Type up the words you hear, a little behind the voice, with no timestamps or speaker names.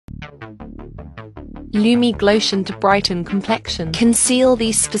Lumi Glotion to brighten complexion. Conceal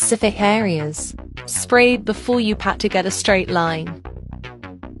these specific areas. Sprayed before you pat to get a straight line.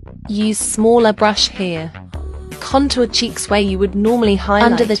 Use smaller brush here. Contour cheeks where you would normally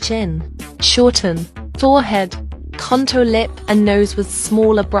highlight. Under the chin. Shorten. Forehead. Contour lip and nose with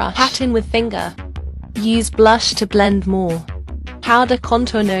smaller brush. Pat in with finger. Use blush to blend more. Powder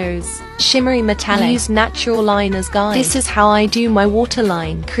contour nose. Shimmery metallic. Use natural line as guide. This is how I do my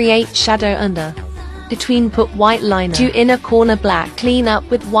waterline. Create shadow under. Between put white liner. Do inner corner black. Clean up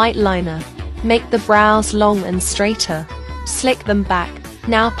with white liner. Make the brows long and straighter. Slick them back.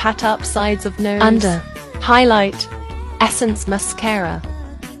 Now pat up sides of nose. Under. Highlight. Essence mascara.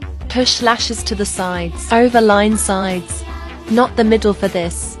 Push lashes to the sides. Overline sides. Not the middle for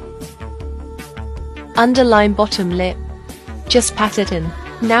this. Underline bottom lip. Just pat it in.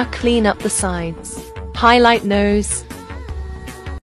 Now clean up the sides. Highlight nose.